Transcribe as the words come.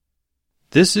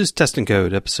This is Test and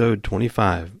Code, episode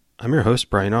 25. I'm your host,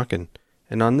 Brian Ocken,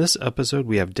 and on this episode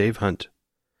we have Dave Hunt.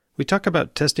 We talk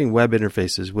about testing web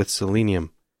interfaces with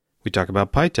Selenium. We talk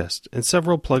about pytest and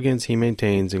several plugins he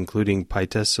maintains, including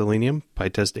pytest Selenium,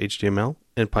 pytest HTML,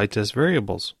 and pytest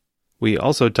variables. We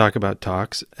also talk about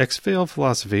talks, exfil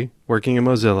philosophy, working in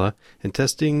Mozilla, and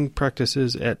testing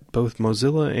practices at both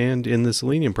Mozilla and in the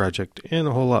Selenium project, and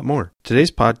a whole lot more.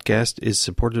 Today's podcast is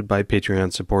supported by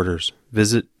Patreon supporters.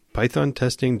 Visit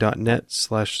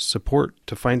pythontesting.net/support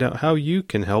to find out how you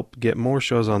can help get more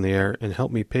shows on the air and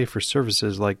help me pay for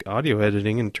services like audio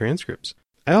editing and transcripts.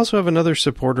 I also have another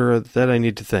supporter that I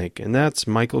need to thank, and that's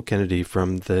Michael Kennedy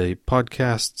from the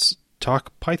podcasts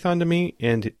Talk Python to Me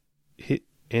and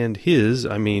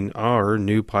our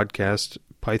new podcast,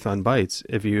 Python Bytes.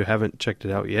 If you haven't checked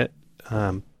it out yet,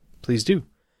 please do.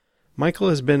 Michael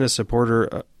has been a supporter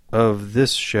of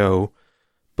this show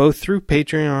both through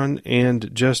Patreon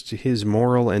and just his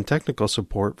moral and technical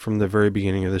support from the very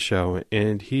beginning of the show,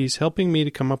 and he's helping me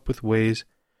to come up with ways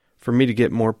for me to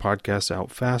get more podcasts out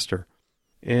faster.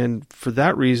 And for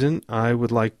that reason, I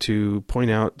would like to point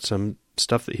out some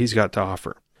stuff that he's got to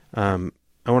offer. I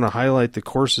want to highlight the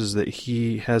courses that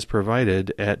he has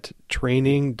provided at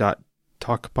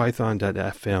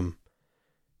training.talkpython.fm.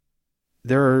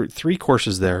 There are 3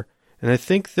 courses there, and I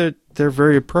think that they're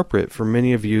very appropriate for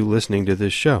many of you listening to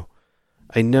this show.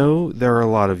 I know there are a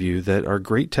lot of you that are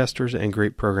great testers and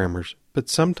great programmers, but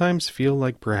sometimes feel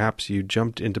like perhaps you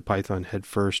jumped into Python head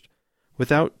first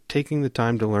without taking the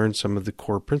time to learn some of the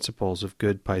core principles of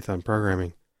good Python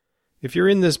programming. If you're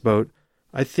in this boat,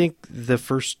 I think the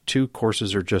first 2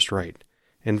 courses are just right.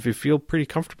 And if you feel pretty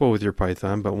comfortable with your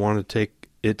Python but want to take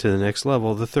it to the next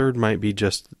level, the third might be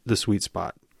just the sweet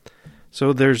spot.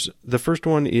 So the first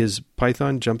one is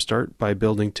Python Jumpstart by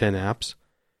Building 10 Apps.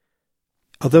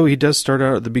 Although he does start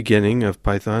out at the beginning of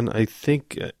Python, I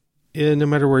think no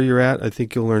matter where you're at, I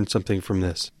think you'll learn something from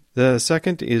this. The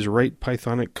second is Write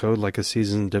Pythonic Code Like a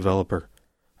Seasoned Developer.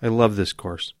 I love this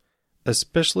course.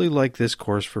 Especially like this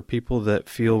course for people that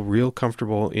feel real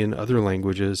comfortable in other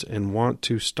languages and want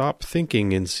to stop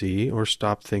thinking in C or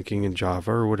stop thinking in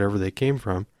Java or whatever they came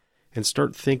from and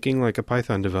start thinking like a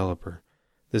Python developer.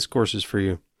 This course is for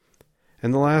you.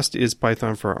 And the last is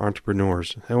Python for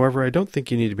Entrepreneurs. However, I don't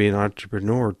think you need to be an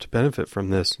entrepreneur to benefit from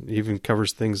this. It even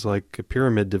covers things like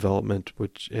pyramid development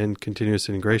and continuous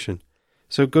integration.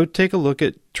 So go take a look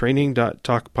at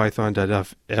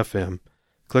training.talkpython.fm,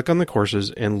 click on the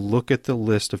courses, and look at the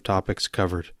list of topics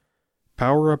covered.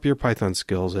 Power up your Python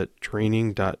skills at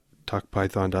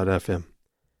training.talkpython.fm.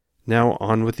 Now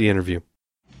on with the interview.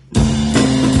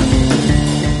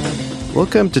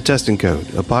 Welcome to Test and Code,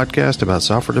 a podcast about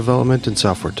software development and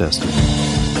software testing.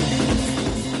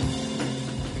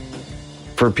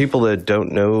 For people that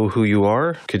don't know who you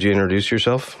are, could you introduce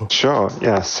yourself? Sure,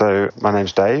 yeah. So my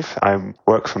name's Dave. I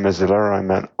work for Mozilla. I'm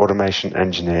an automation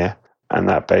engineer, and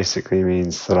that basically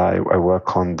means that I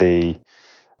work on the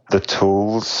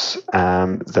tools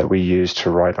that we use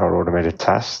to write our automated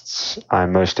tests. I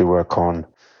mostly work on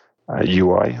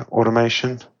UI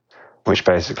automation, which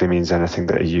basically means anything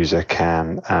that a user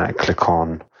can click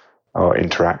on or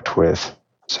interact with.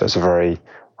 So it's a very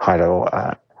high level,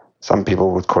 some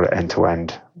people would call it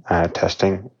end-to-end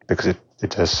testing because it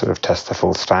does sort of test the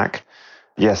full stack.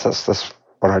 Yes, that's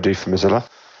what I do for Mozilla.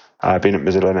 I've been at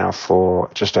Mozilla now for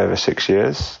just over 6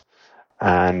 years,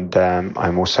 and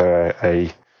I'm also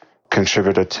a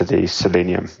contributor to the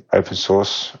Selenium open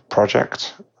source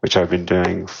project, which I've been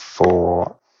doing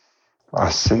for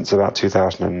since about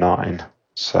 2009,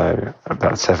 so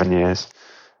about 7 years.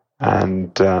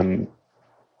 And so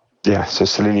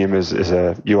Selenium is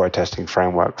a UI testing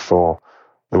framework for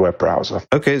the web browser.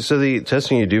 Okay, so the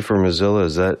testing you do for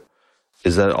Mozilla,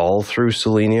 is that all through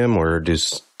Selenium, or do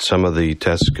some of the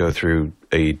tests go through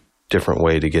a different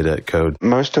way to get at code?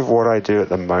 Most of what I do at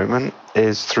the moment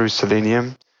is through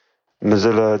Selenium.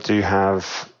 Mozilla do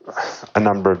have a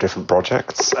number of different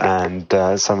projects, and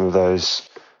some of those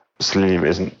Selenium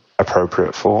isn't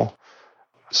appropriate for.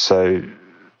 So,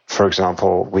 for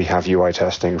example, we have UI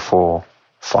testing for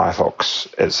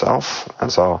Firefox itself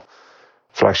as our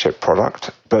flagship product,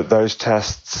 but those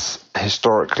tests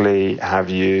historically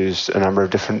have used a number of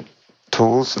different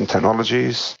tools and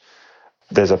technologies.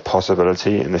 There's a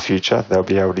possibility in the future they'll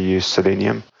be able to use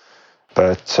Selenium,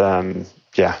 but so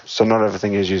not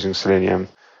everything is using Selenium.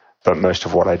 But most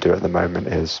of what I do at the moment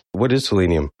is. What is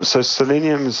Selenium? So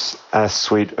Selenium's a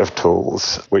suite of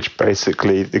tools, which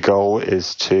basically the goal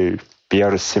is to be able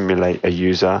to simulate a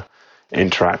user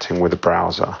interacting with a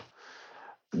browser.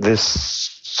 This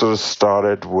sort of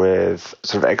started with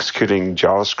sort of executing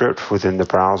JavaScript within the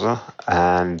browser,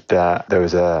 and there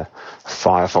was a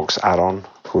Firefox add-on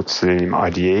called Selenium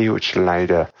IDE, which allowed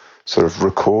to sort of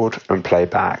record and play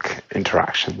back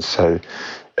interactions. So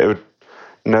it would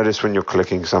notice when you're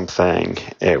clicking something,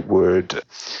 it would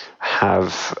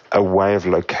have a way of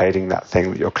locating that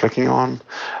thing that you're clicking on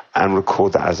and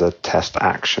record that as a test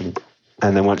action.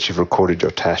 And then once you've recorded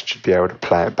your test, you'd be able to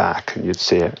play it back and you'd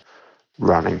see it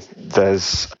running.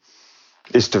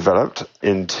 It's developed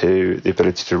into the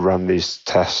ability to run these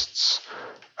tests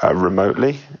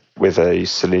remotely with a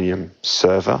Selenium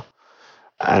server.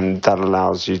 And that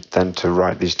allows you then to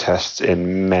write these tests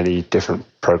in many different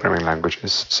programming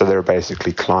languages. So there are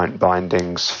basically client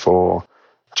bindings for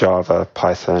Java,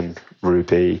 Python,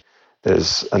 Ruby.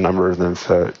 There's a number of them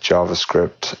for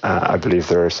JavaScript. I believe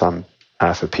there are some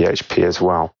for PHP as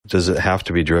well. Does it have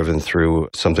to be driven through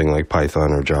something like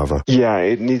Python or Java? Yeah,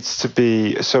 it needs to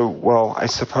be. So, well, I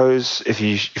suppose if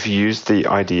you use the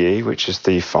IDE, which is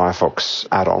the Firefox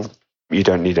add-on, you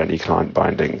don't need any client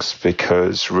bindings,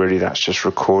 because really that's just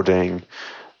recording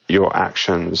your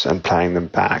actions and playing them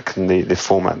back. And the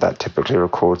format that typically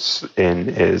records in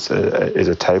is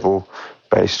a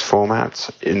table-based format,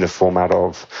 in the format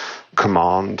of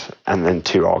command and then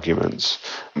 2 arguments,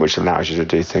 which allows you to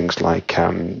do things like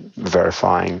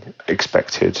verifying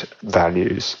expected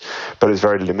values. But it's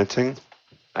very limiting.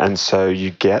 And so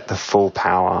you get the full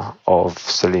power of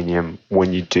Selenium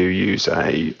when you do use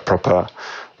a proper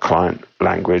client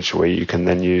language, where you can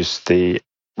then use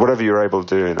whatever you're able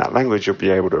to do in that language, you'll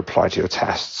be able to apply to your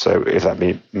tests. So if that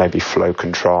maybe flow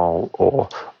control or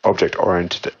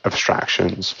object-oriented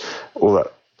abstractions, all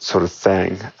that sort of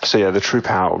thing. So yeah, the true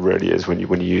power really is when you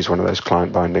use one of those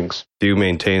client bindings. Do you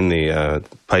maintain the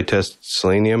pytest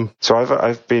Selenium? So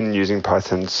I've been using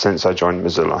Python since I joined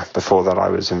Mozilla. Before that, I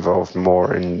was involved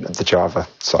more in the Java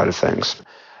side of things.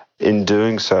 In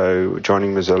doing so,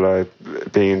 joining Mozilla,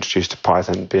 being introduced to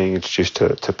Python, being introduced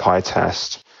to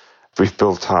pytest, we've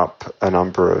built up a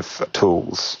number of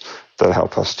tools that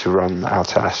help us to run our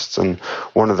tests. And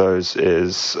one of those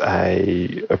is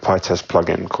a pytest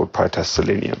plugin called pytest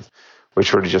Selenium,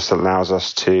 which really just allows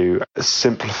us to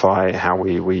simplify how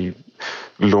we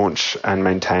launch and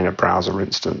maintain a browser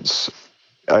instance.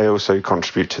 I also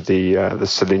contribute to the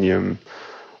Selenium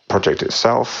project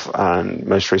itself, and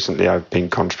most recently I've been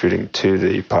contributing to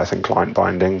the Python client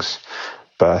bindings,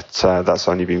 but that's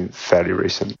only been fairly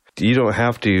recent. You don't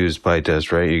have to use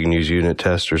pytest, right? You can use unit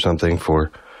test or something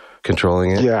for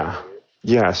controlling it?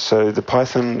 Yeah. So the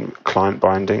Python client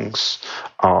bindings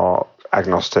are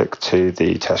agnostic to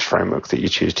the test framework that you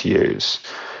choose to use.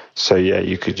 So yeah,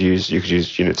 you could use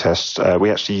unit tests.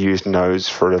 We actually used Nose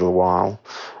for a little while.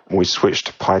 We switched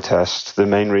to pytest. The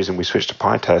main reason we switched to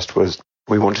pytest was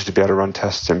we wanted to be able to run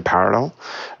tests in parallel,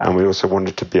 and we also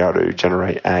wanted to be able to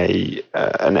generate an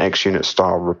XUnit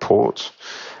style report.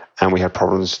 And we had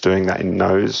problems doing that in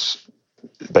Nose.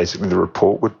 Basically, the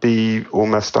report would be all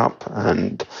messed up,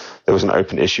 and there was an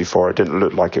open issue for it. It didn't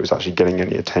look like it was actually getting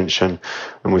any attention.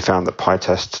 And we found that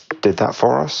pytest did that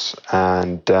for us,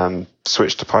 and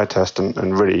switched to pytest,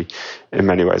 and really, in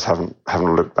many ways, haven't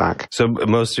looked back. So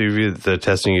most of the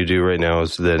testing you do right now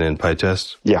is then in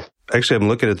pytest? Yeah. Actually, I'm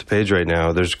looking at the page right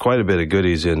now. There's quite a bit of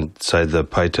goodies inside the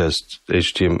pytest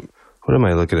HTML. What am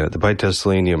I looking at? The pytest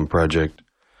Selenium project.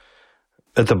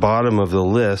 At the bottom of the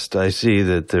list, I see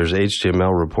that there's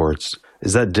HTML reports.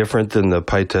 Is that different than the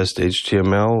pytest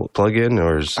HTML plugin,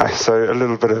 or So a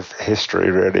little bit of history,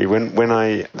 really. When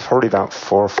I, probably about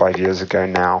 4 or 5 years ago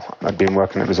now, I'd been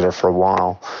working at Mozilla for a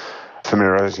while,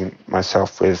 familiarizing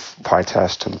myself with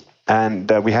pytest,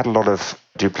 and we had a lot of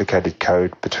duplicated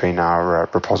code between our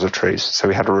repositories. So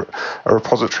we had a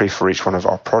repository for each one of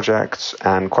our projects,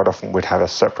 and quite often we'd have a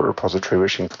separate repository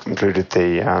which included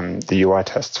the UI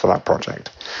tests for that project.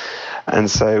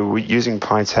 And so using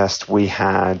pytest, we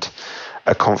had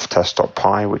a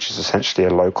conftest.py, which is essentially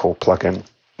a local plugin,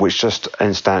 which just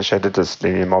instantiated the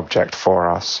Selenium object for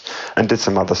us and did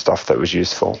some other stuff that was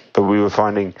useful. But we were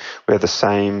finding we had the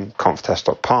same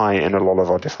conftest.py in a lot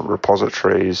of our different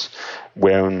repositories.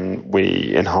 When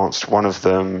we enhanced one of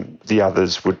them, the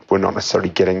others were not necessarily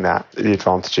getting the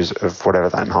advantages of whatever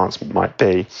that enhancement might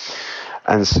be.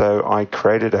 And so I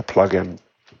created a plugin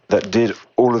that did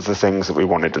all of the things that we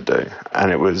wanted to do.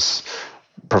 And it was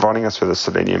providing us with a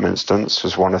Selenium instance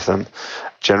was one of them.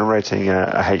 Generating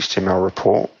a HTML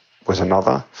report was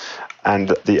another.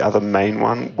 And the other main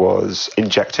one was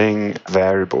injecting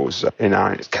variables, in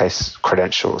our case,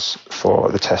 credentials for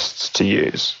the tests to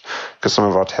use. Because some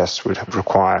of our tests would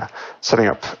require setting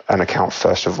up an account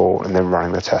first of all and then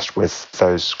running the test with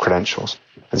those credentials.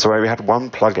 And so we had one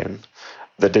plugin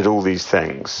that did all these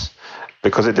things.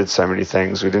 Because it did so many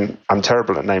things, I'm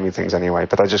terrible at naming things anyway,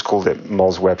 but I just called it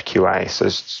Moz Web QA, so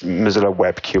it's Mozilla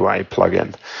Web QA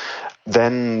plugin.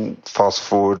 Then fast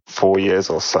forward 4 years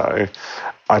or so,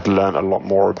 I'd learned a lot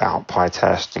more about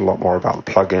pytest, a lot more about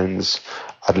the plugins.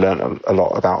 I'd learned a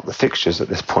lot about the fixtures at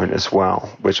this point as well,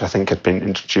 which I think had been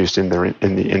introduced in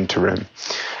the interim.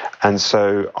 And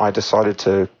so I decided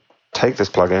to take this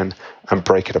plugin and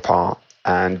break it apart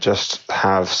and just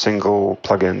have single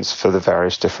plugins for the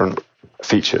various different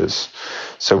features.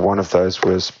 So one of those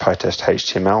was pytest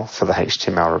HTML for the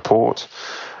HTML report.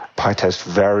 Pytest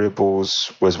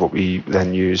variables was what we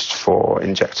then used for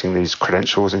injecting these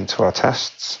credentials into our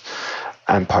tests.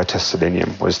 And pytest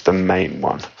Selenium was the main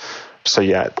one. So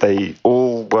yeah, they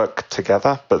all work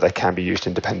together, but they can be used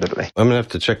independently. I'm going to have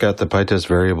to check out the pytest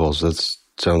variables. That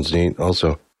sounds neat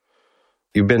also.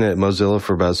 You've been at Mozilla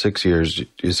for about 6 years,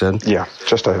 you said? Yeah,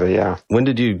 just over, yeah. When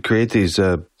did you create these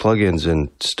plugins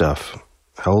and stuff?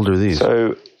 How old are these?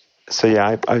 So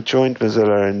yeah, I joined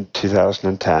Mozilla in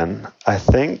 2010. I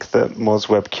think that Moz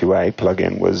Web QA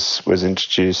plugin was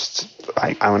introduced,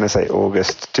 I want to say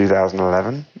August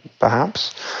 2011,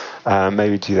 perhaps,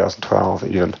 maybe 2012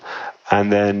 even.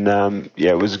 And then,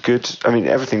 it was good. I mean,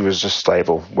 everything was just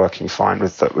stable, working fine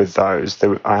with those.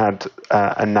 I had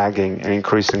an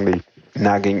increasingly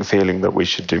nagging feeling that we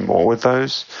should do more with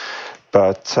those.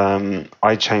 But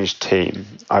I changed team.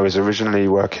 I was originally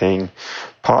working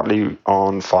partly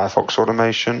on Firefox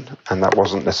automation, and that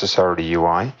wasn't necessarily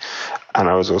UI. And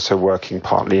I was also working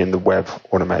partly in the web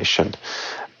automation.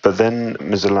 But then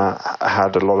Mozilla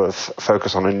had a lot of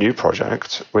focus on a new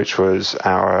project, which was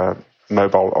our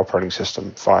mobile operating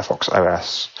system, Firefox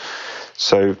OS.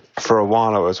 So for a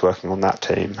while I was working on that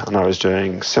team, and I was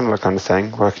doing similar kind of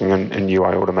thing, working in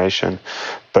UI automation,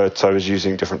 but I was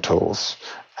using different tools.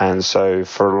 And so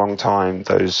for a long time,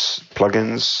 those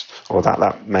plugins, or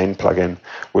that main plugin,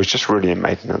 was just really in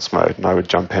maintenance mode. And I would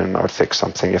jump in and I would fix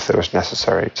something if there was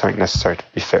something necessary to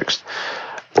be fixed.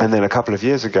 And then a couple of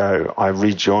years ago, I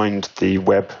rejoined the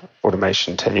web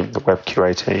automation team, the web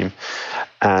QA team.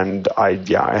 And I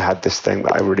had this thing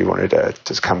that I really wanted to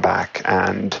just come back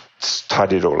and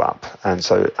tidy it all up. And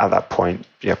so at that point,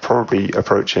 probably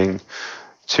approaching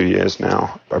 2 years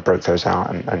now, I broke those out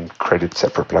and created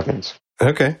separate plugins.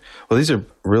 Okay. Well, these are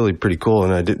really pretty cool.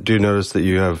 And I do notice that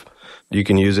you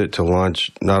can use it to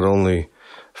launch not only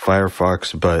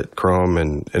Firefox, but Chrome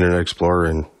and Internet Explorer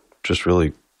and just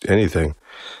really anything.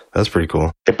 That's pretty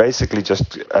cool. It basically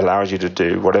just allows you to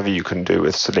do whatever you can do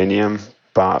with Selenium,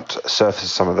 but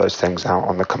surface some of those things out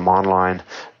on the command line,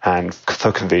 and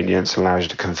for convenience allows you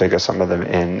to configure some of them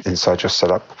inside your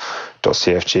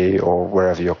setup.cfg or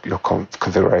wherever your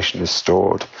configuration is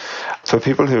stored. For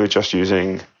people who are just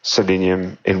using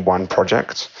Selenium in one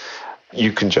project,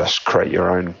 you can just create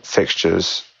your own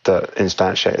fixtures that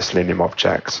instantiate a Selenium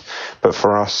object. But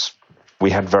for us, we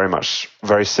had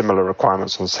very similar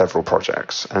requirements on several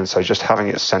projects. And so just having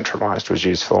it centralized was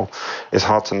useful. It's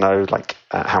hard to know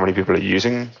how many people are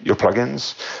using your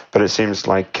plugins, but it seems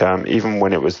like even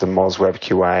when it was the Moz Web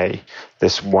QA,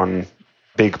 this one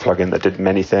big plugin that did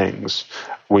many things,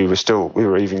 we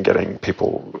were even getting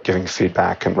people giving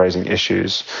feedback and raising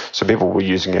issues. So people were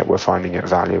using it, were finding it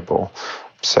valuable.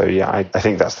 So yeah, I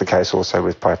think that's the case also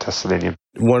with pytest Selenium.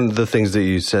 One of the things that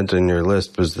you sent in your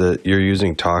list was that you're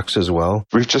using Tox as well.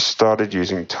 We've just started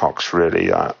using Tox,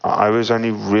 really. I was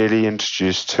only really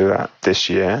introduced to it this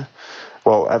year.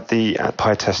 Well, at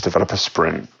pytest developer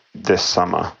sprint this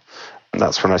summer. And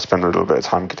that's when I spent a little bit of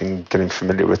time getting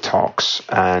familiar with Tox.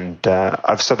 And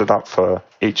I've set it up for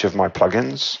each of my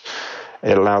plugins.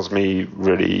 It allows me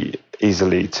really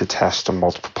easily to test on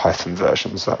multiple Python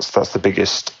versions. That's the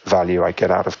biggest value I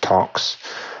get out of Tox.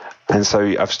 And so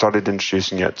I've started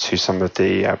introducing it to some of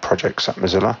the projects at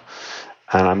Mozilla.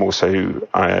 And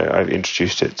I've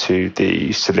introduced it to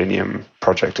the Selenium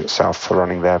project itself for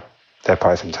running their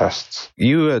Python tests.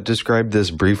 You described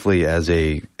this briefly as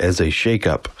a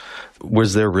shakeup.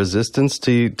 Was there resistance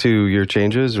to your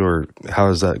changes, or how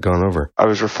has that gone over? I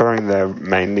was referring there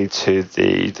mainly to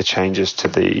the changes to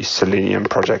the Selenium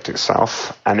project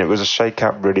itself, and it was a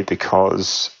shakeup really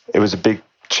because it was a big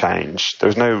change. There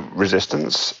was no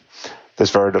resistance. There's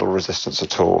very little resistance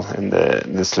at all in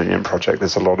the Selenium project.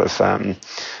 There's a lot of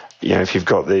if you've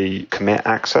got the commit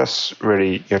access,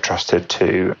 really you're trusted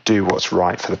to do what's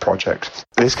right for the project.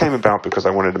 This came about because I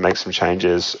wanted to make some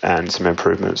changes and some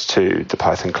improvements to the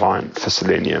Python client for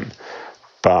Selenium.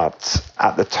 But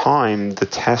at the time, the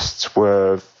tests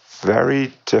were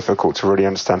very difficult to really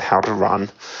understand how to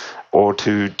run or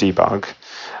to debug.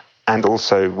 And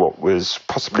also what was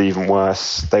possibly even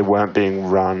worse, they weren't being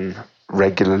run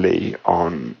regularly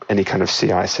on any kind of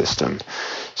CI system.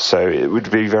 So it would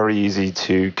be very easy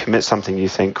to commit something you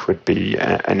think would be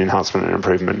an enhancement and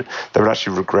improvement that would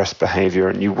actually regress behavior,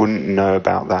 and you wouldn't know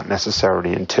about that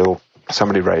necessarily until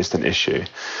somebody raised an issue,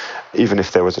 even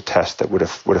if there was a test that would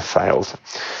have failed.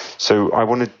 So I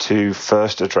wanted to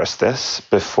first address this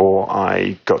before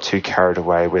I got too carried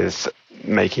away with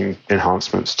making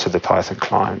enhancements to the Python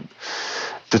client.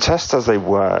 The tests as they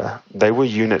were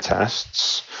unit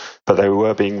tests, but they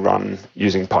were being run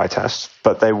using pytest,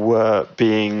 but they were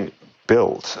being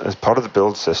built as part of the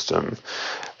build system.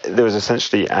 There was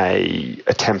essentially a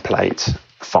template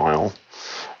file,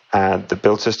 and the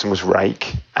build system was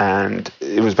Rake, and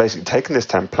it was basically taking this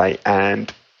template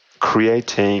and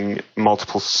creating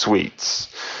multiple suites.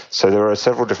 So there are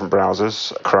several different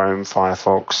browsers: Chrome,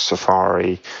 Firefox,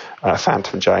 Safari,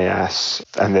 Phantom.js,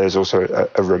 and there's also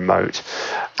a remote.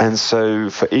 And so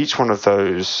for each one of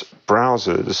those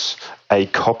browsers, a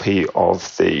copy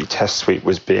of the test suite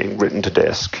was being written to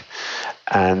disk.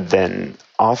 And then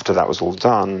after that was all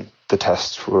done, the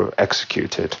tests were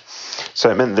executed. So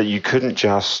it meant that you couldn't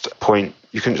just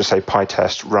say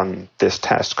pytest run this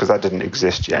test, because that didn't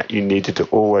exist yet. You needed to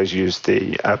always use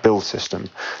the build system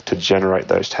to generate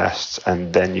those tests,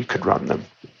 and then you could run them.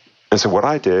 And so what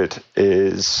I did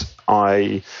is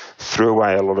I threw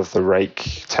away a lot of the Rake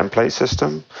template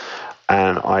system,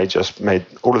 and I just made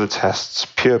all of the tests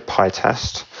pure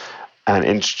pytest and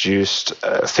introduced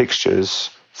fixtures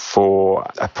for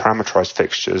parameterized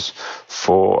fixtures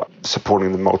for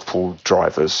supporting the multiple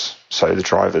drivers. So the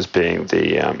drivers being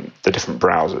the different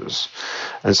browsers.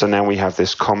 And so now we have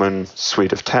this common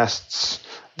suite of tests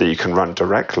that you can run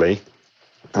directly.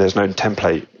 There's no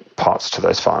template parts to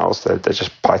those files. They're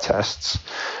just pytests.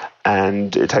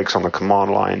 And it takes on the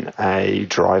command line a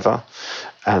driver,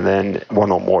 and then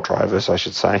one or more drivers, I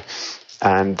should say.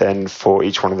 And then for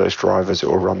each one of those drivers, it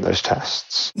will run those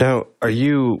tests. Now, are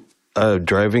you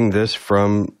driving this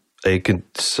from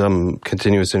some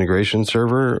continuous integration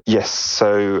server? Yes.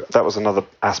 So that was another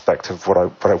aspect of what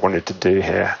I wanted to do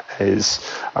here, is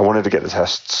I wanted to get the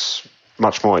tests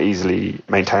much more easily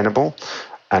maintainable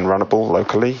and runnable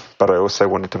locally, but I also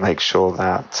wanted to make sure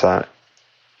that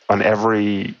on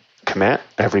every commit,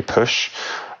 every push,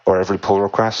 or every pull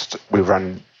request, we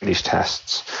run these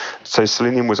tests. So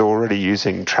Selenium was already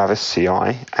using Travis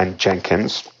CI and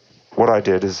Jenkins. What I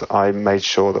did is I made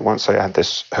sure that once I had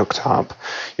this hooked up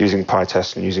using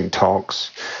pytest and using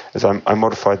togs, is I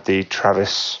modified the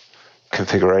Travis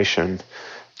configuration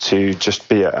to just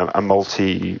be a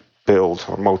multi-build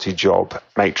or multi-job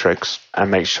matrix,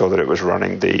 and make sure that it was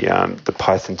running the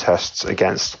Python tests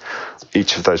against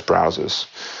each of those browsers.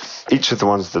 Each of the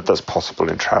ones that's possible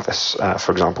in Travis.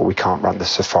 For example, we can't run the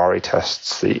Safari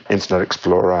tests, the Internet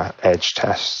Explorer Edge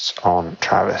tests on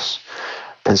Travis.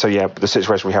 And so, the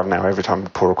situation we have now, every time a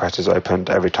pull request is opened,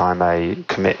 every time a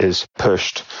commit is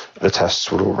pushed, the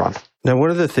tests will all run. Now, one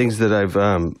of the things that I've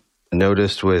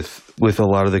noticed with a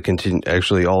lot of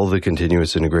actually all the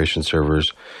continuous integration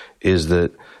servers is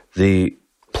that the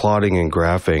plotting and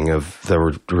graphing of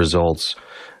the results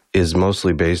is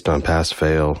mostly based on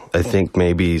pass-fail. I think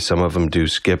maybe some of them do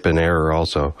skip and error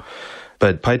also.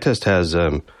 But pytest has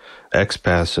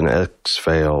XPass and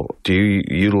XFail. Do you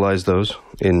utilize those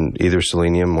in either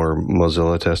Selenium or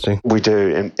Mozilla testing? We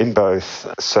do in both.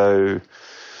 So,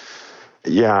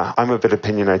 I'm a bit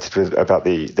opinionated about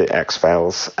the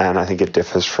XFails, and I think it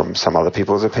differs from some other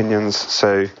people's opinions.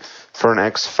 So for an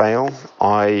XFail,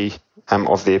 I am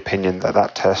of the opinion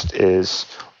that test is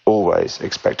always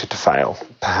expected to fail.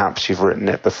 Perhaps you've written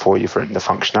it before you've written the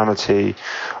functionality,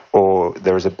 or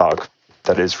there is a bug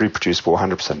that is reproducible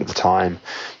 100% of the time.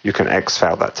 You can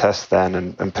exfile that test then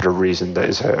and put a reason that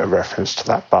is a reference to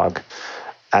that bug.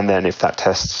 And then if that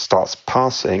test starts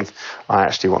passing, I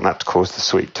actually want that to cause the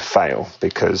suite to fail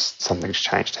because something's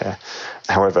changed here.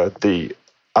 However, the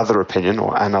other opinion,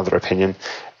 or another opinion,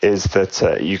 is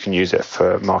that you can use it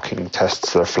for marking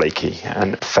tests that are flaky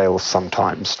and fail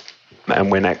sometimes.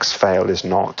 And when XFail is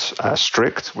not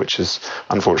strict, which is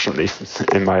unfortunately,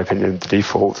 in my opinion, the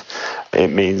default, it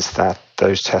means that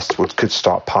those tests could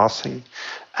start passing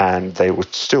and they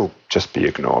would still just be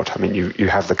ignored. I mean, you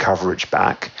have the coverage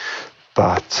back,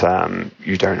 but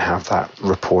you don't have that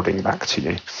reporting back to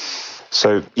you.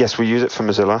 So yes, we use it for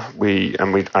Mozilla.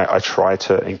 I try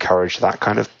to encourage that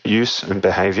kind of use and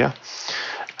behavior.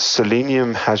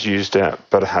 Selenium has used it,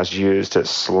 but it has used it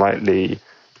slightly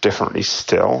differently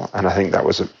still, and I think that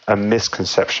was a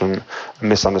misconception, a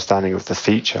misunderstanding of the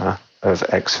feature of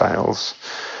XFails.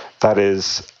 That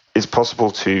is, it's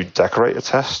possible to decorate a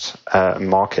test,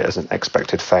 mark it as an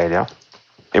expected failure,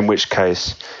 in which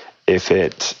case, if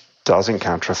it does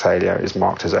encounter a failure is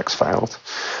marked as X failed.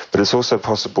 But it's also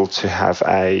possible to have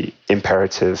a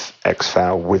imperative X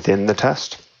fail within the test.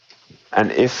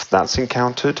 And if that's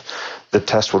encountered, the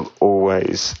test will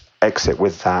always exit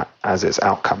with that as its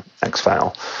outcome, X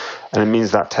fail. And it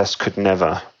means that test could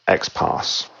never X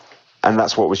pass. And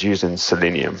that's what was used in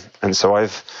Selenium. And so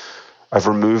I've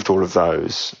removed all of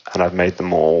those, and I've made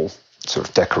them all sort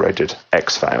of decorated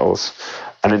X fails.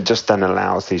 And it just then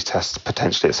allows these tests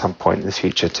potentially at some point in the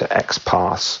future to X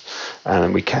pass,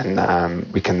 and we can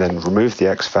then remove the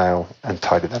X fail and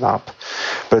tidy that up.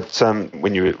 But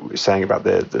when you were saying about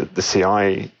the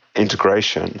CI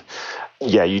integration,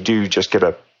 yeah, you do just get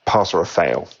a pass or a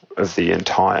fail of the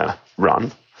entire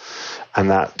run, and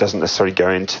that doesn't necessarily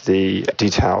go into the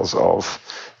details of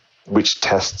which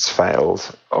tests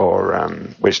failed or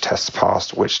which tests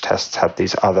passed, which tests had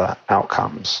these other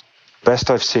outcomes.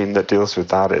 Best I've seen that deals with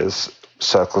that is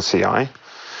Circle CI,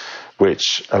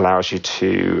 which allows you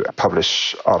to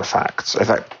publish artifacts. In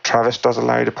fact, Travis does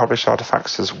allow you to publish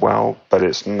artifacts as well, but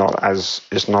it's not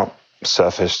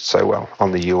surfaced so well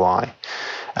on the UI.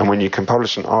 And when you can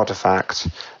publish an artifact,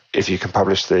 if you can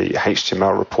publish the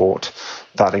HTML report,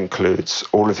 that includes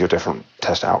all of your different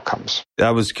test outcomes.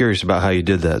 I was curious about how you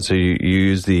did that. So you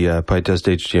use the pytest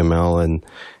HTML and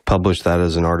publish that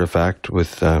as an artifact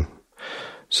with,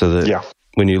 so that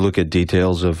when you look at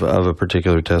details of a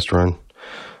particular test run,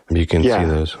 you can see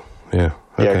those. Yeah.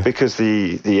 Okay. Yeah, because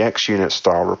the XUnit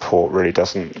style report really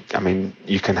doesn't, I mean,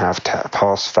 you can have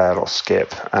pass, fail, or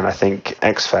skip, and I think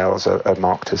X fails are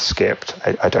marked as skipped.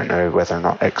 I don't know whether or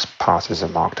not X passes are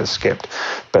marked as skipped,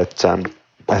 but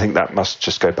I think that must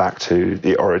just go back to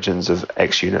the origins of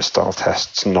XUnit style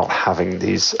tests not having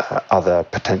these other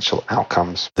potential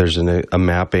outcomes. There's a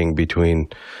mapping between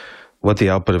what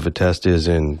the output of a test is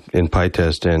in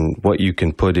pytest and what you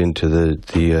can put into the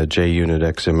JUnit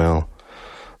XML.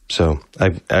 So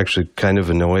I'm actually kind of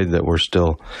annoyed that we're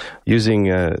still using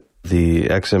the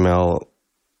XML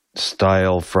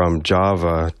style from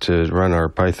Java to run our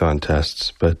Python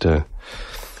tests, but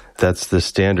that's the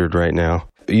standard right now.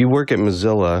 You work at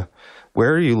Mozilla.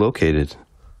 Where are you located?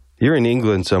 You're in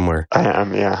England somewhere. I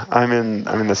am, yeah. I'm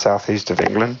in the southeast of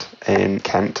England, in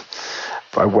Kent.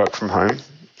 I work from home,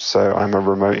 so I'm a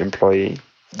remote employee.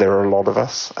 There are a lot of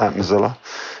us at Mozilla.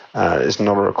 It's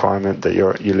not a requirement that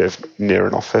you live near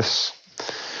an office.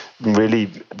 Really,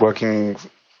 working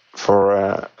for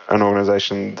an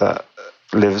organization that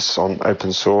lives on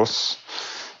open source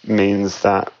means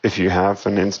that if you have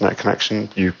an internet connection,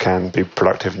 you can be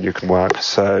productive and you can work.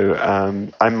 So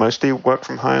I mostly work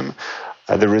from home.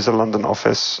 There is a London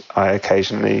office. I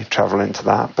occasionally travel into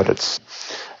that, but it's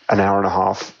an hour and a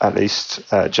half at least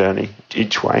journey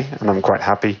each way, and I'm quite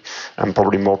happy. I'm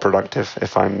probably more productive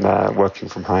if I'm working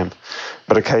from home.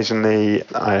 But occasionally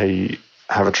I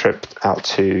have a trip out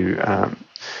to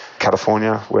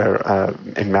California, where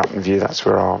in Mountain View, that's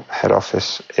where our head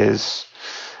office is.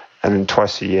 And then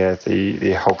twice a year,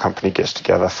 the whole company gets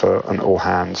together for an all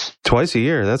hands. Twice a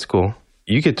year, that's cool.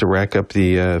 You get to rack up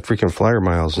the freaking flyer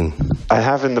miles. And I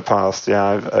have in the past, yeah.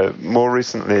 I've, more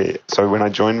recently, so when I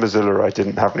joined Mozilla, I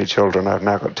didn't have any children. I've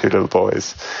now got 2 little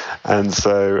boys. And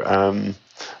so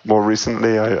more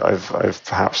recently, I've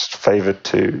perhaps favored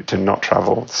to not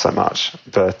travel so much.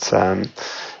 But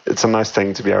it's a nice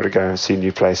thing to be able to go and see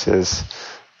new places.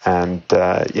 And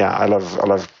I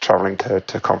love traveling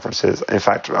to conferences. In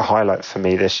fact, a highlight for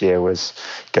me this year was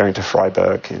going to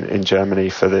Freiburg in Germany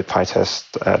for the pytest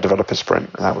developer sprint.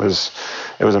 It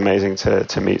was amazing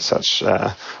to meet such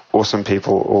awesome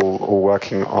people all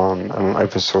working on an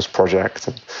open source project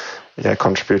and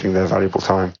contributing their valuable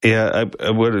time. Yeah, I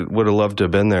would have loved to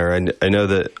have been there. I know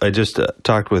that I just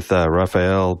talked with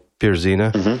Raphael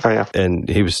Pierzina, and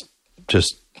he was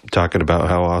just talking about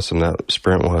how awesome that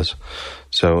sprint was.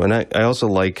 So, and I also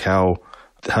like how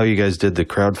you guys did the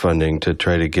crowdfunding to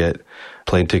try to get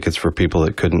plane tickets for people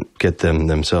that couldn't get them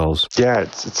themselves. Yeah,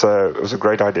 it was a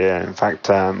great idea. In fact,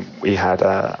 we had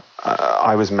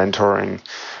I was mentoring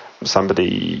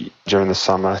somebody during the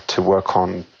summer to work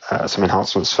on some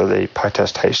enhancements for the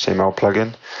pytest HTML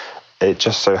plugin. It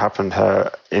just so happened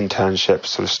her internship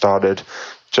sort of started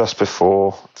just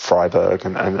before Freiburg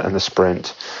and the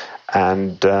sprint.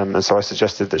 And so I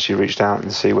suggested that she reached out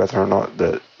and see whether or not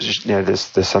that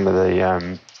there's some of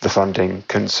the funding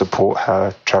can support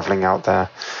her traveling out there,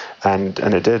 and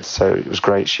it did. So it was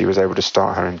great. She was able to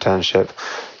start her internship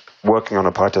working on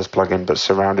a pytest plugin, but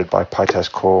surrounded by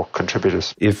pytest core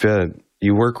contributors. If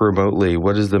you work remotely,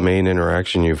 what is the main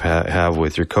interaction you have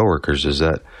with your coworkers? Is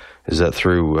that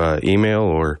through email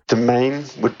or? The main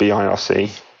would be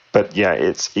IRC. But yeah,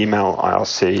 it's email,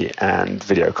 IRC, and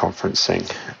video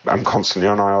conferencing. I'm constantly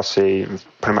on IRC,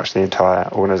 pretty much the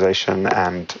entire organization,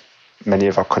 and many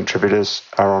of our contributors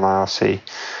are on IRC.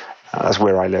 That's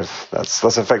where I live.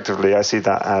 That's effectively, I see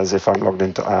that as if I'm logged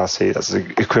into IRC, that's the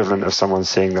equivalent of someone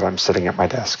seeing that I'm sitting at my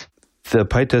desk. The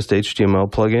pytest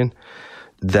HTML plugin,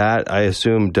 that I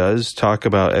assume does talk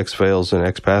about Xfails and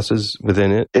XPasses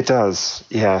within it? It does,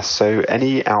 yeah. So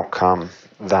any outcome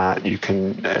that you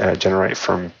can generate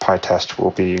from pytest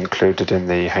will be included in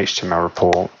the HTML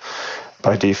report.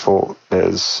 By default,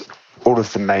 there's all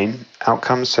of the main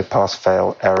outcomes, so pass,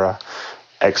 fail, error,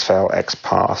 xfail,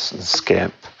 xpass, and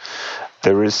skip.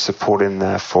 There is support in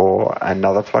there for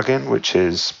another plugin, which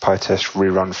is pytest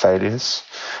rerun failures,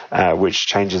 which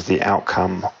changes the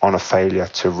outcome on a failure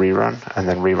to rerun and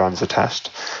then reruns the test.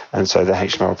 And so the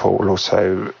HTML report will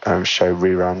also show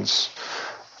reruns,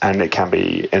 and it can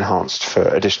be enhanced for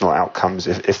additional outcomes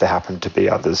if there happen to be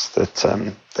others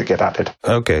that get added.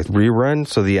 Okay, rerun.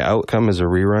 So the outcome is a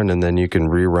rerun, and then you can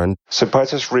rerun. So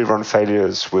pytest rerun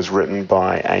failures was written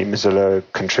by a Mozilla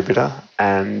contributor,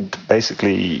 and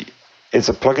basically it's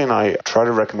a plugin I try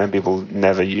to recommend people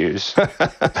never use,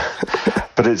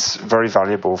 but it's very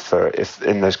valuable for if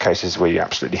in those cases where you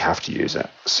absolutely have to use it.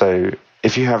 So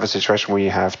if you have a situation where you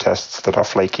have tests that are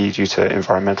flaky due to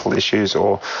environmental issues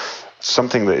or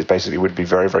something that is basically would be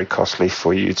very, very costly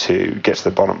for you to get to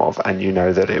the bottom of, and you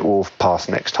know that it will pass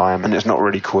next time and it's not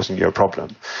really causing you a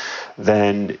problem,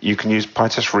 then you can use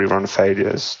pytest rerun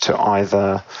failures to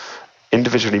either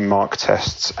individually mark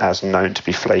tests as known to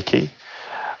be flaky,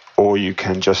 or you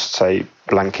can just say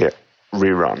blanket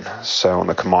rerun. So on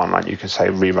the command line, you can say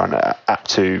rerun up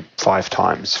to 5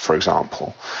 times, for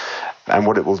example. And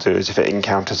what it will do is if it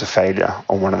encounters a failure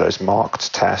on one of those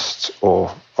marked tests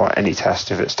or any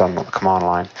test, if it's done on the command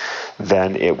line,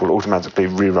 then it will automatically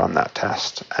rerun that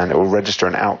test and it will register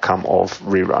an outcome of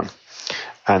rerun.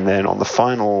 And then on the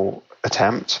final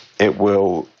attempt, it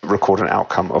will record an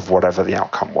outcome of whatever the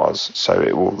outcome was. So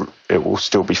it will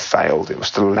still be failed. It will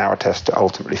still allow a test to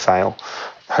ultimately fail,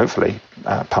 hopefully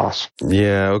pass.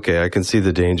 Yeah, okay, I can see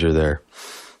the danger there.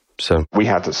 So we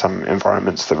had some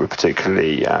environments that were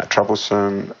particularly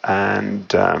troublesome, and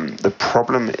the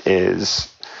problem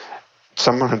is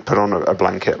someone had put on a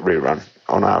blanket rerun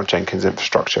on our Jenkins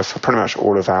infrastructure for pretty much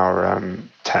all of our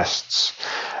tests.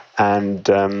 And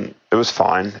it was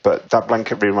fine, but that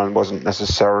blanket rerun wasn't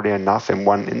necessarily enough in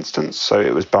one instance, so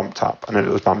it was bumped up, and then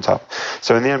it was bumped up.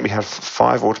 So in the end, we had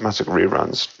 5 automatic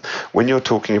reruns. When you're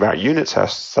talking about unit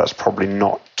tests, that's probably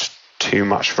not too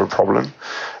much of a problem,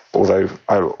 although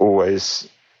I always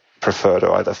prefer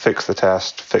to either fix the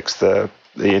test, fix the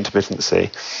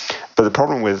intermittency. But the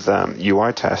problem with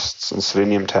UI tests and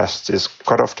Selenium tests is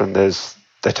quite often they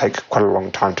take quite a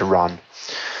long time to run.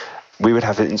 We would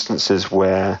have instances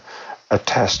where a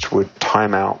test would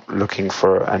time out looking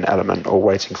for an element or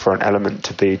waiting for an element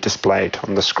to be displayed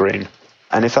on the screen.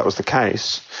 And if that was the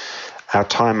case, our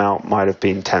timeout might have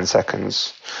been 10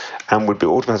 seconds and would be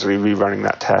automatically rerunning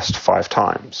that test 5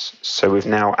 times. So we've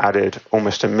now added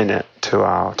almost a minute to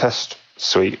our test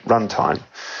suite runtime.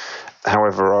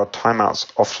 However, our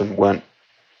timeouts often weren't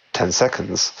 10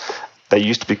 seconds. They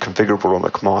used to be configurable on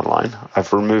the command line.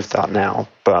 I've removed that now,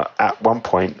 but at one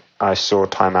point I saw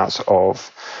timeouts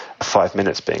of 5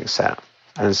 minutes being set.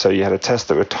 And so you had a test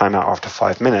that would time out after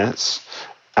 5 minutes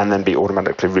and then be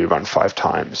automatically rerun 5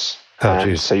 times.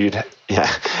 Oh, so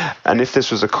and if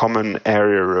this was a common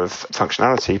area of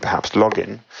functionality, perhaps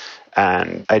login,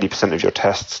 and 80% of your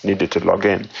tests needed to log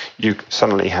in, you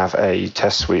suddenly have a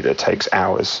test suite that takes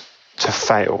hours to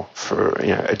fail for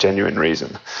a genuine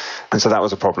reason. And so that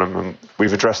was a problem, and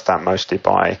we've addressed that mostly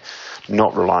by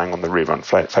not relying on the rerun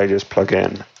failures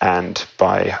plugin, and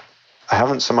I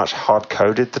haven't so much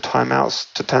hard-coded the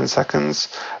timeouts to 10 seconds,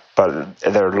 but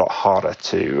they're a lot harder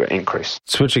to increase.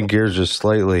 Switching gears just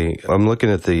slightly, I'm looking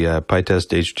at the pytest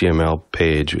HTML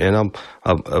page, and I'm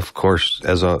of course,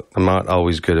 I'm not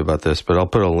always good about this, but I'll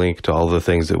put a link to all the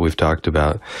things that we've talked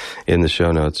about in the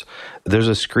show notes. There's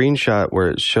a screenshot where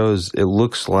it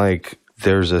looks like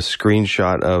there's a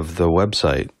screenshot of the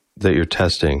website that you're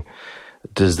testing.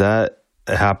 Does that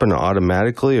happen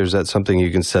automatically, or is that something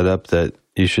you can set up that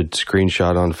you should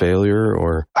screenshot on failure?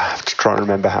 Or I have to try and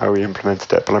remember how we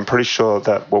implemented it, but I'm pretty sure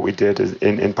that what we did is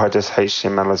in pytest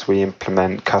HTML is we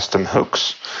implement custom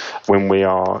hooks when we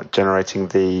are generating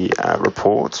the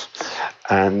report,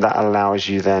 and that allows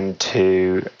you then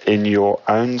to, in your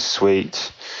own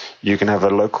suite, you can have a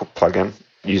local plugin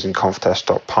using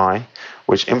conftest.py,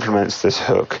 which implements this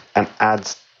hook and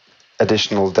adds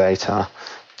additional data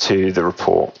to the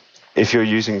report. If you're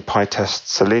using pytest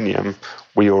Selenium,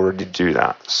 we already do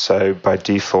that. So by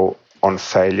default, on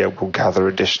failure, we'll gather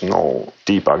additional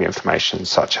debug information,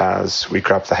 such as we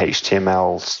grab the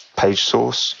HTML page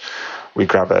source, we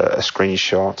grab a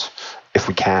screenshot. If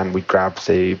we can, we grab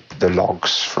the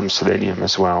logs from Selenium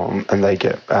as well, and they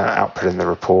get output in the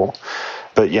report.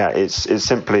 But yeah, it's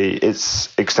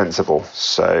extensible.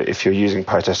 So if you're using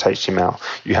pytest HTML,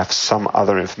 you have some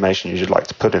other information you'd like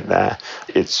to put in there.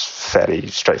 It's fairly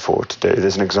straightforward to do.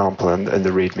 There's an example in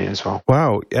the README as well.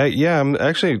 Wow. Yeah,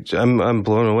 I'm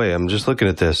blown away. I'm just looking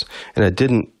at this, and it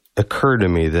didn't occur to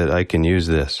me that I can use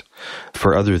this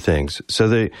for other things.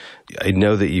 So I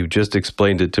know that you just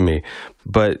explained it to me,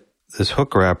 but this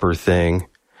hook wrapper thing,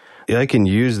 I can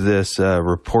use this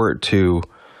report to.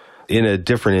 In a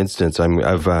different instance, I'm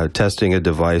testing a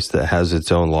device that has its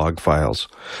own log files,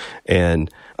 and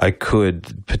I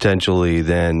could potentially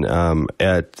then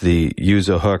use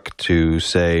a hook to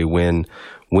say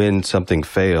when something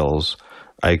fails,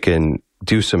 I can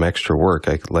do some extra work.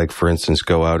 Like for instance,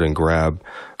 go out and grab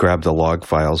the log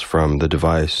files from the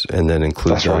device and then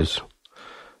include those. Right.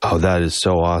 Oh, that is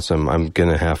so awesome! I'm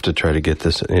gonna have to try to get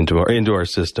this into our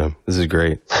system. This is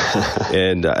great,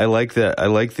 and I like that. I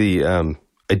like the.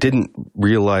 I didn't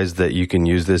realize that you can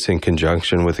use this in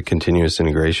conjunction with a continuous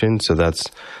integration, so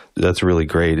that's really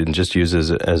great, and just use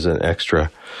it as an extra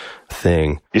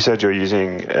thing. You said you're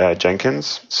using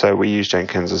Jenkins, so we use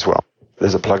Jenkins as well.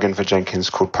 There's a plugin for Jenkins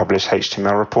called Publish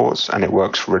HTML Reports, and it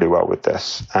works really well with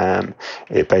this.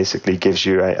 It basically gives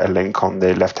you a link on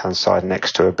the left-hand side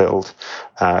next to a build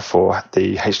for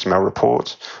the HTML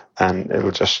report, and it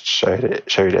will just show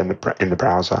it in the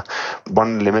browser.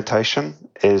 One limitation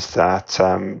is that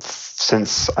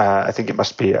since I think it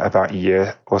must be about a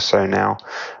year or so now,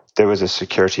 there was a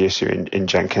security issue in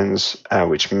Jenkins,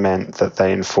 which meant that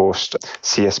they enforced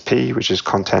CSP, which is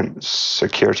Content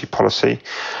Security Policy,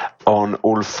 on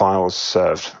all files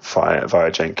served via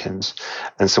Jenkins.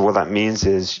 And so what that means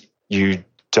is you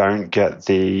don't get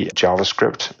the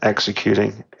JavaScript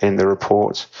executing in the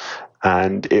report.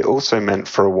 And it also meant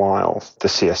for a while the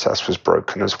CSS was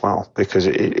broken as well, because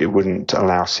it wouldn't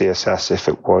allow CSS if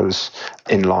it was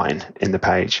in line in the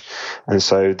page. And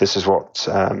so this is what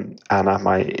Anna,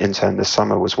 my intern this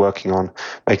summer, was working on,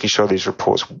 making sure these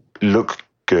reports look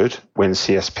good when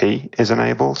CSP is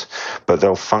enabled, but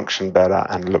they'll function better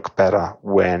and look better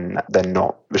when they're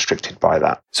not restricted by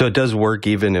that. So it does work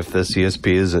even if the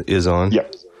CSP is on?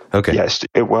 Yep. Okay. Yes,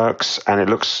 it works and it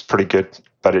looks pretty good.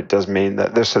 But it does mean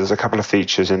that there's a couple of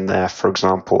features in there. For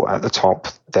example, at the top,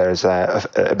 there's a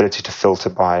ability to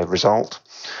filter by result.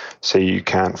 So you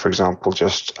can, for example,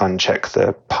 just uncheck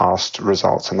the past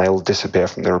results and they'll disappear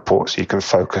from the report, so you can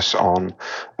focus on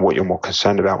what you're more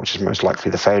concerned about, which is most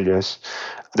likely the failures.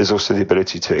 There's also the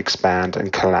ability to expand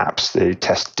and collapse the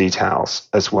test details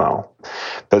as well.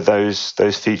 But those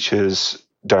features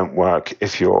don't work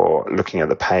if you're looking at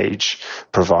the page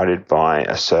provided by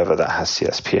a server that has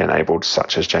CSP enabled,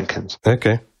 such as Jenkins.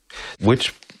 Okay.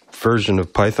 Which version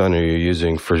of Python are you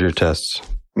using for your tests?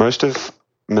 Most of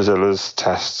Mozilla's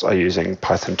tests are using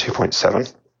Python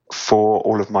 2.7. For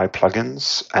all of my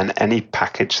plugins and any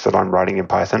package that I'm writing in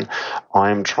Python,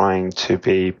 I'm trying to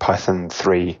be Python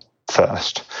 3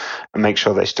 first and make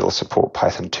sure they still support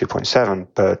Python 2.7,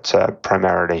 but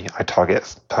primarily I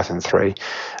target Python 3.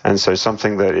 And so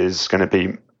something that is going to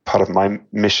be part of my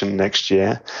mission next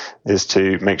year is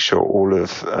to make sure all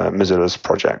of Mozilla's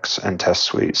projects and test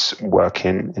suites work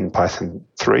in Python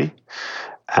 3.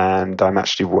 And I'm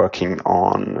actually working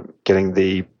on getting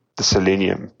the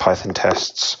Selenium Python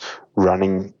tests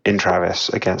running in Travis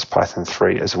against Python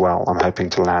 3 as well. I'm hoping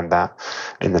to land that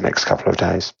in the next couple of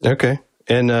days. Okay.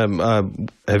 And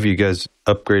have you guys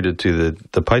upgraded to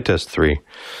the pytest 3?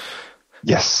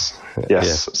 Yes. Yeah.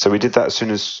 So we did that as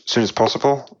soon as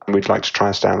possible, and we'd like to try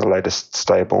and stay on the latest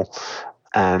stable.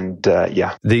 And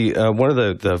the one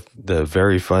of the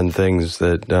very fun things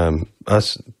that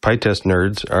us pytest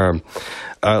nerds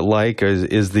like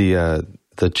is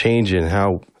the change in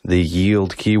how the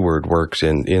yield keyword works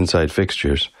inside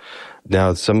fixtures.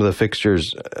 Now, some of the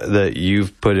fixtures that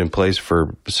you've put in place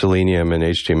for Selenium and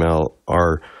HTML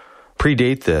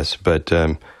predate this, but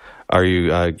are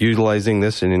you utilizing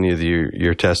this in any of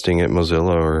your testing at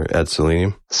Mozilla or at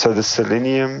Selenium? So the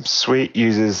Selenium suite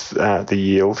uses the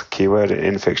yield keyword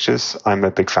in fixtures. I'm a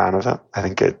big fan of it. I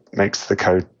think it makes the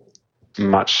code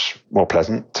much more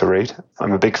pleasant to read.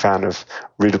 I'm a big fan of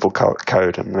readable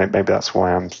code, and maybe that's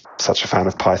why I'm such a fan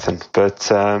of Python. But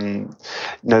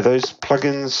no, those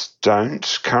plugins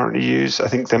don't currently use. I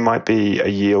think there might be a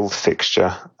yield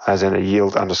fixture, as in a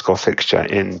yield underscore fixture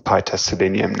in pytest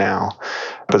Selenium now.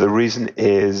 But the reason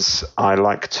is I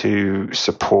like to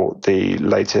support the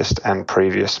latest and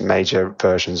previous major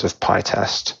versions of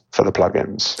pytest for the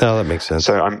plugins. Oh, that makes sense.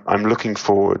 So I'm looking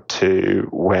forward to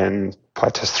when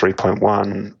pytest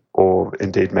 3.1 or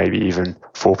indeed maybe even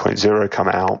 4.0 come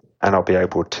out, and I'll be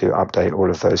able to update all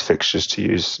of those fixtures to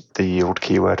use the yield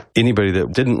keyword. Anybody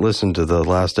that didn't listen to the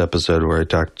last episode where I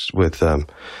talked with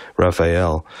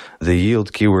Raphael, the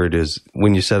yield keyword is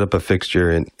when you set up a fixture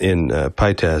in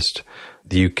pytest,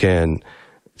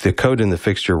 the code in the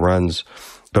fixture runs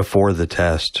before the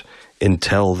test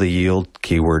until the yield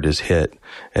keyword is hit.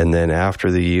 And then after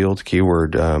the yield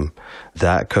keyword,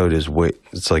 that code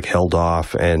it's like held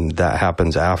off, and that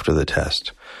happens after the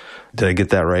test. Did I get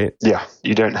that right? Yeah.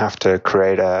 You don't have to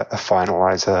create a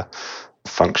finalizer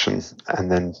function and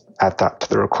then add that to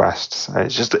the request. So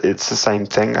it's the same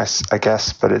thing, I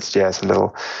guess, but it's a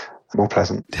little more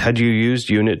pleasant. Had you used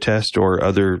unit test or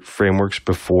other frameworks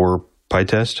before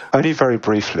pytest? Only very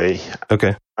briefly.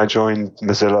 Okay. I joined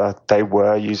Mozilla. They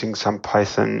were using some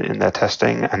Python in their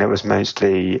testing, and it was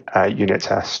mostly unit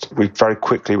test. We very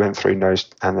quickly went through Node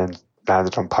and then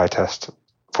landed on pytest,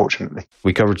 fortunately.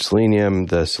 We covered Selenium,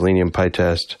 the Selenium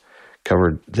pytest,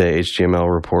 covered the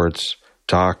HTML reports,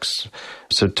 Tox.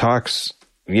 So Tox,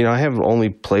 I have only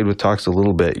played with Tox a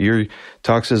little bit.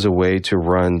 Tox is a way to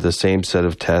run the same set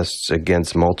of tests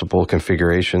against multiple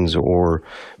configurations, or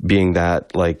being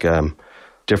that like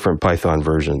different Python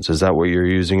versions. Is that what you're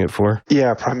using it for?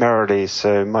 Yeah, primarily.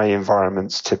 So my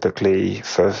environments typically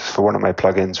for one of my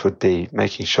plugins would be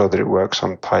making sure that it works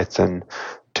on Python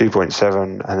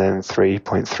 2.7 and then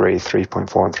 3.3,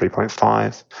 3.4, and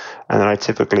 3.5. And then I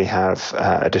typically have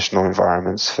additional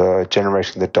environments for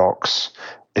generating the docs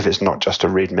if it's not just a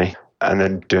README, and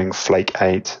then doing Flake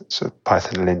 8, so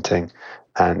Python linting,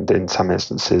 and in some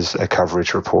instances a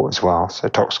coverage report as well. So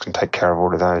Tox can take care of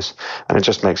all of those, and it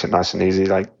just makes it nice and easy.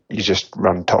 Like, you just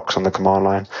run Tox on the command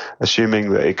line,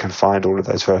 assuming that it can find all of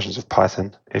those versions of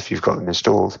Python. If you've got them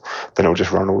installed, then it'll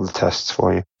just run all the tests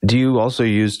for you. Do you also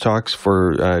use Tox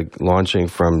for launching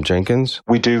from Jenkins?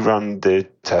 We do run the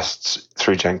tests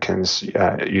through Jenkins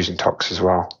using Tox as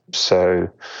well. So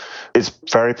it's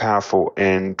very powerful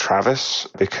in Travis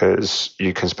because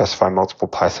you can specify multiple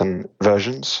Python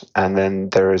versions, and then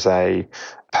there is a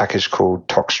package called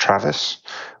Tox Travis,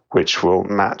 which will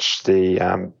match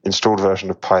the installed version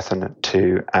of Python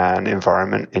to an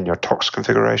environment in your Tox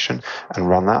configuration and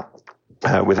run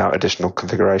that without additional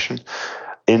configuration.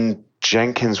 In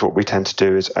Jenkins, what we tend to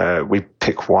do is we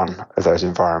pick one of those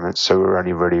environments, so we're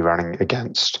only really running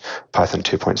against Python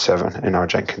 2.7 in our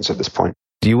Jenkins at this point.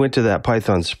 You went to that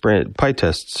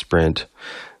pytest sprint.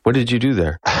 What did you do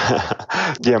there?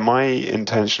 Yeah, my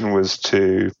intention was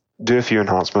to do a few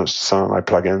enhancements to some of my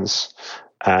plugins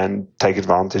and take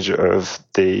advantage of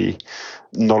the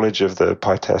knowledge of the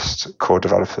pytest core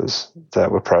developers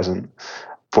that were present.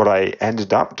 What I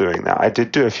ended up doing there, I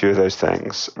did do a few of those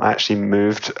things. I actually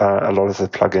moved a lot of the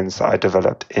plugins that I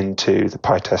developed into the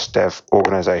pytest dev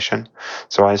organization.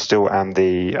 So I still am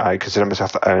I consider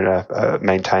myself the owner,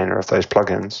 maintainer of those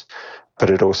plugins. But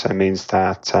it also means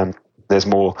that there's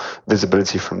more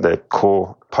visibility from the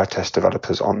core pytest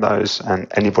developers on those, and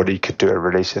anybody could do a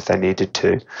release if they needed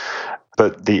to.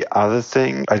 But the other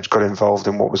thing, I got involved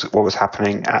in what was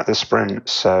happening at the sprint.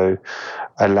 So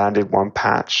I landed one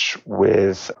patch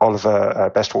with Oliver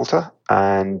Bestwalter,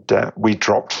 and we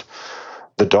dropped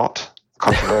the dot,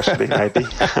 controversially maybe.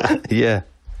 Yeah.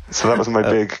 So that was my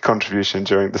big contribution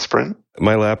during the sprint.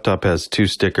 My laptop has two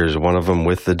stickers, one of them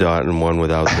with the dot and one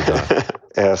without the dot.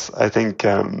 Yes, I think,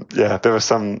 there were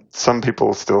some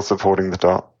people still supporting the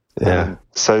dot. Yeah.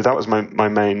 So that was my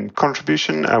main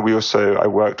contribution. I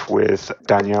worked with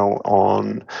Danielle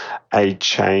on a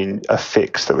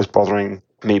fix that was bothering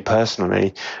me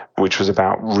personally, which was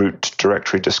about root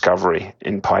directory discovery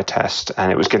in pytest.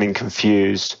 And it was getting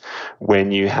confused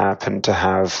when you happen to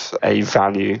have a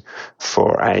value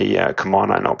for a command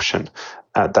line option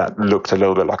that looked a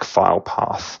little bit like a file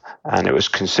path. And it was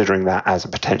considering that as a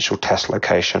potential test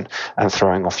location and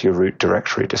throwing off your root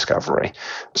directory discovery.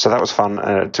 So that was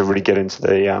fun to really get into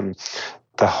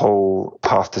the whole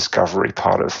path discovery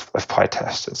part of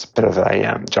pytest. It's a bit of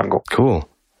a jungle. Cool.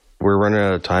 We're running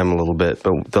out of time a little bit,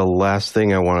 but the last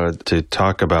thing I wanted to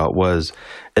talk about was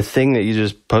a thing that you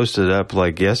just posted up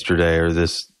like yesterday or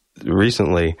this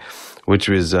recently, which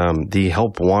was the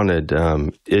help wanted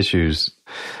issues.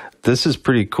 This is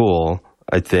pretty cool,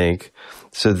 I think.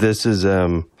 So this is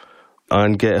on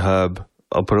GitHub.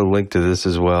 I'll put a link to this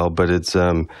as well, but it's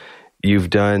you've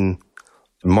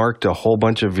marked a whole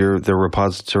bunch of the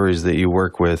repositories that you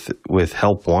work with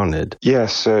help wanted. Yeah,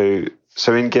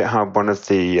 so in GitHub, one of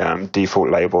the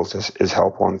default labels is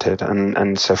help wanted.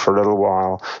 And so for a little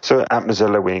while, so at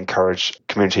Mozilla, we encourage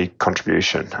community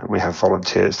contribution. We have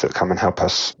volunteers that come and help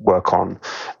us work on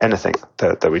anything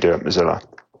that we do at Mozilla.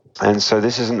 And so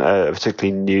this isn't a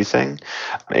particularly new thing,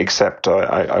 except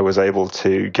I was able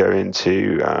to go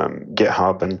into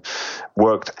GitHub and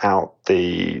worked out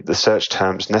the search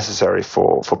terms necessary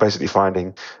for basically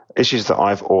finding issues that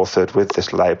I've authored with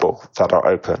this label that are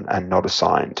open and not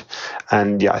assigned.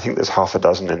 And yeah, I think there's half a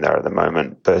dozen in there at the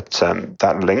moment, but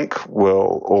that link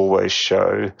will always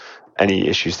show any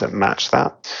issues that match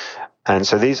that. And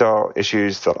so these are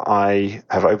issues that I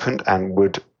have opened and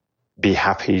would be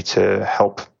happy to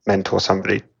help mentor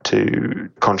somebody to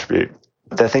contribute.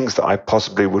 They're things that I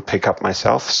possibly would pick up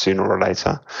myself sooner or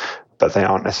later, but they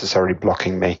aren't necessarily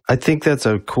blocking me. I think that's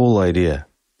a cool idea.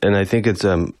 And I think it's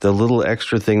the little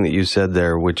extra thing that you said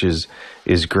there, which is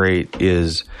great,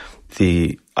 is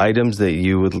the items that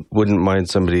you wouldn't mind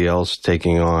somebody else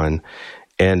taking on,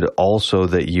 and also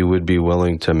that you would be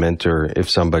willing to mentor if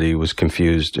somebody was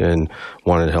confused and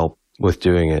wanted help with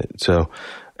doing it. So,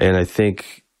 and I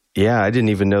think, yeah, I didn't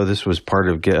even know this was part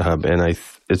of GitHub, and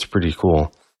it's pretty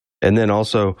cool. And then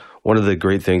also, one of the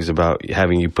great things about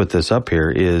having you put this up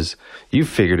here is you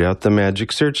figured out the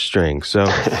magic search string, so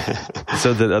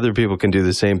that other people can do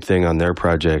the same thing on their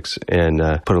projects and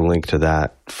put a link to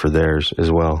that for theirs as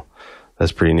well.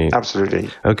 That's pretty neat. Absolutely.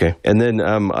 Okay. And then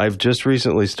I've just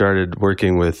recently started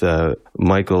working with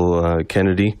Michael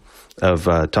Kennedy of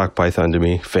Talk Python to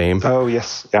Me fame. Oh,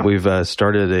 yes. Yeah. We've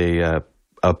started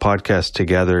a podcast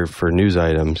together for news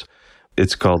items.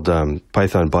 It's called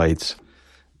Python Bytes.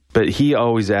 But he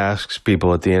always asks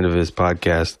people at the end of his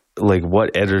podcast, like,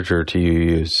 what editor do you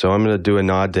use? So I'm going to do a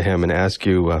nod to him and ask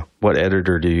you, what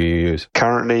editor do you use?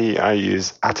 Currently, I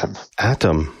use Atom.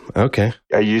 Atom. Okay.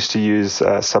 I used to use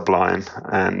Sublime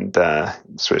and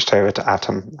switched over to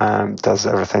Atom. Does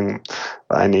everything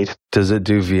that I need. Does it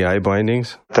do VI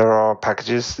bindings? There are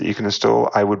packages that you can install.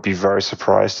 I would be very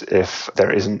surprised if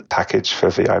there isn't a package for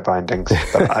VI bindings.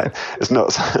 But it's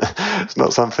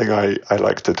not something I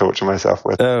like to torture myself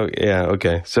with. Oh, yeah.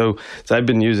 Okay. So I've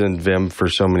been using Vim for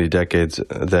so many decades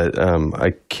that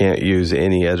I can't use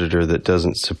any editor that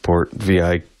doesn't support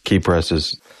VI key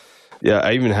presses. Yeah,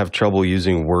 I even have trouble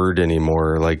using Word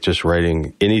anymore, like just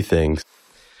writing anything.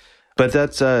 But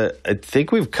that's, I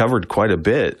think we've covered quite a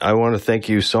bit. I want to thank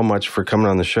you so much for coming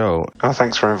on the show. Oh,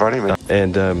 thanks for inviting me.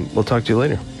 And we'll talk to you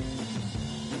later.